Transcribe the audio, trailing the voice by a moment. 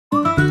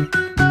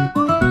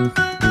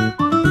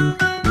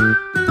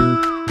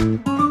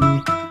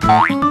I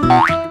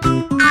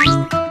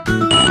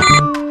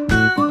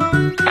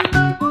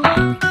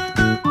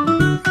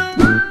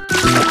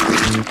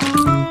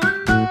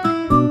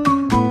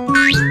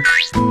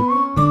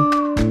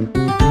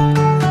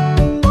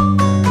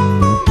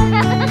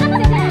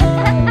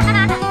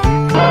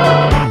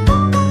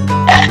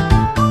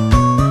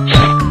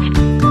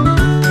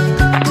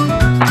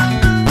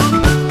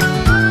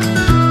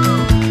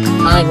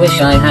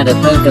wish I had a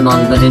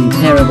Pokemon but am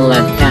terrible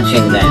at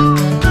catching them.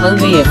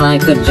 Only if I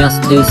could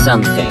just do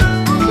something.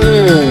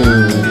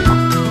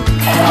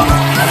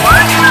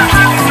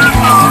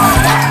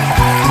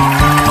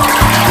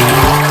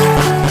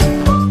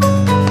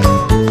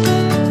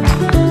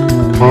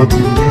 I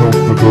couldn't help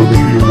but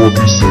overhear what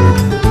you said.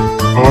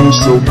 I'll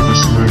sell you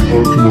this rare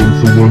Pokemon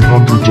for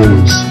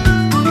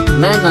 $100.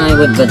 Man, I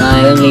would, but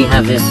I only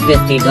have this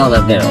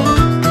 $50 bill.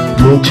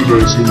 Well,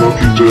 today's your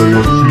lucky day.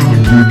 I'm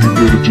feeling good, you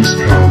get a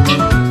discount.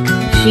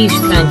 Sheesh,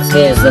 thanks,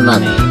 here's the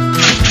money.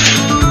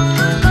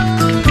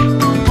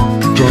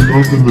 Don't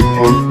open the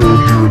Pokeball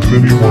here. If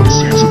anyone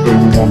sees it, they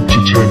will want to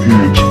take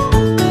it.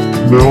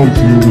 Now if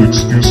you'll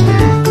excuse me,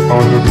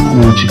 I have a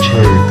call to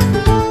take.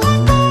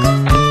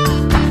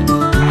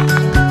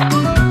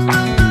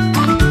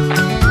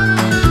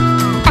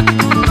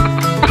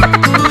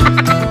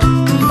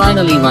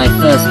 Finally my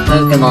first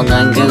Pokemon,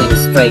 I'm going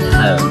straight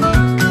home.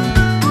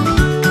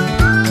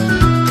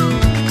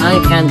 I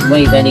can't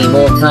wait any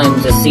more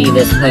time to see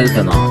this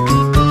Pokemon.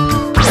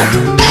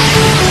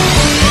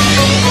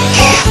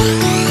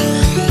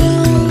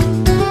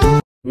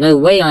 No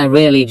way, I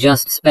really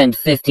just spent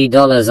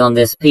 $50 on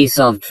this piece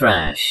of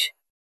trash.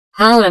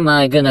 How am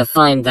I gonna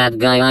find that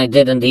guy? I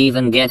didn't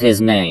even get his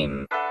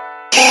name.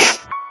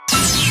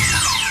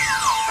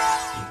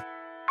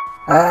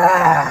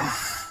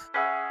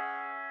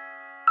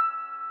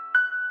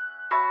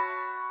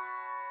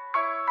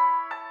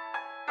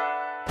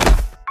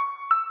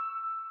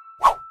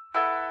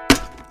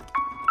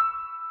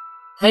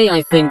 Hey,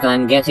 I think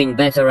I'm getting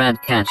better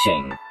at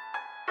catching.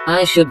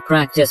 I should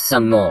practice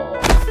some more.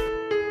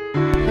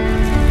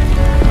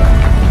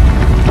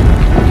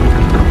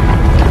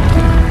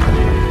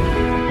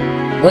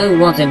 Whoa,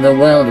 what in the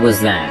world was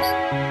that?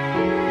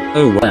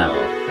 Oh well.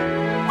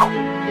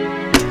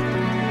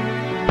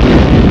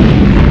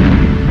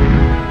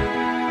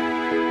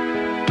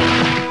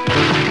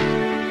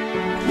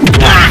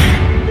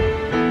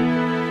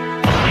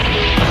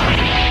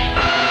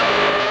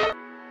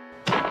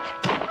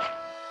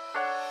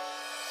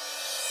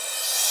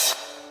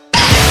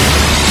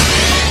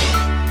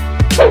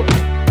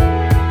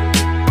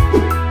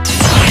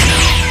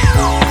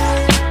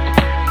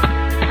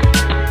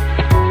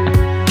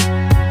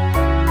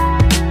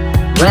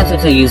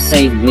 Ratata, you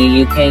saved me,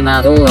 you came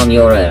out all on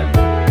your own.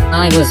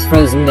 I was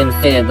frozen in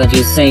fear, but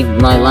you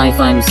saved my life.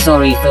 I'm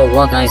sorry for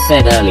what I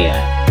said earlier.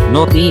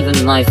 Not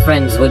even my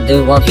friends would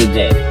do what you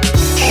did.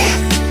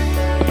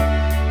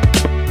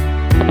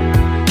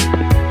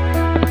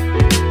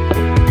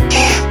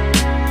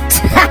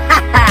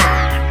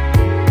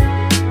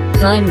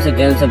 Time to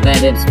go to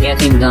bed, it's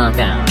getting dark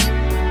out.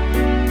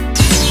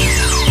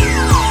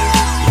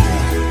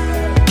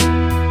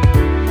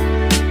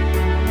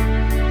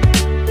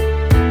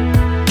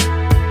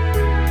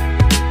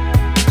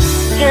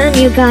 Can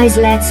you guys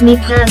let me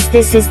pass?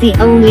 This is the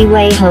only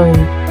way home.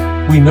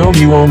 We know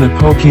you own a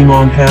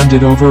Pokemon, hand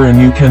it over and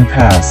you can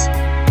pass.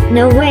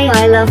 No way,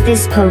 I love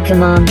this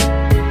Pokemon.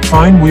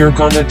 Fine, we're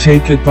gonna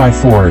take it by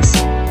force.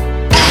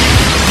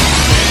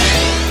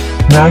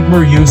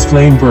 Magmar, use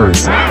Flame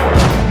Burst.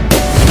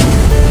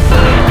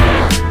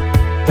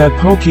 That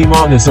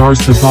Pokemon is ours,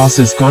 the boss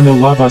is gonna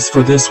love us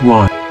for this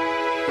one.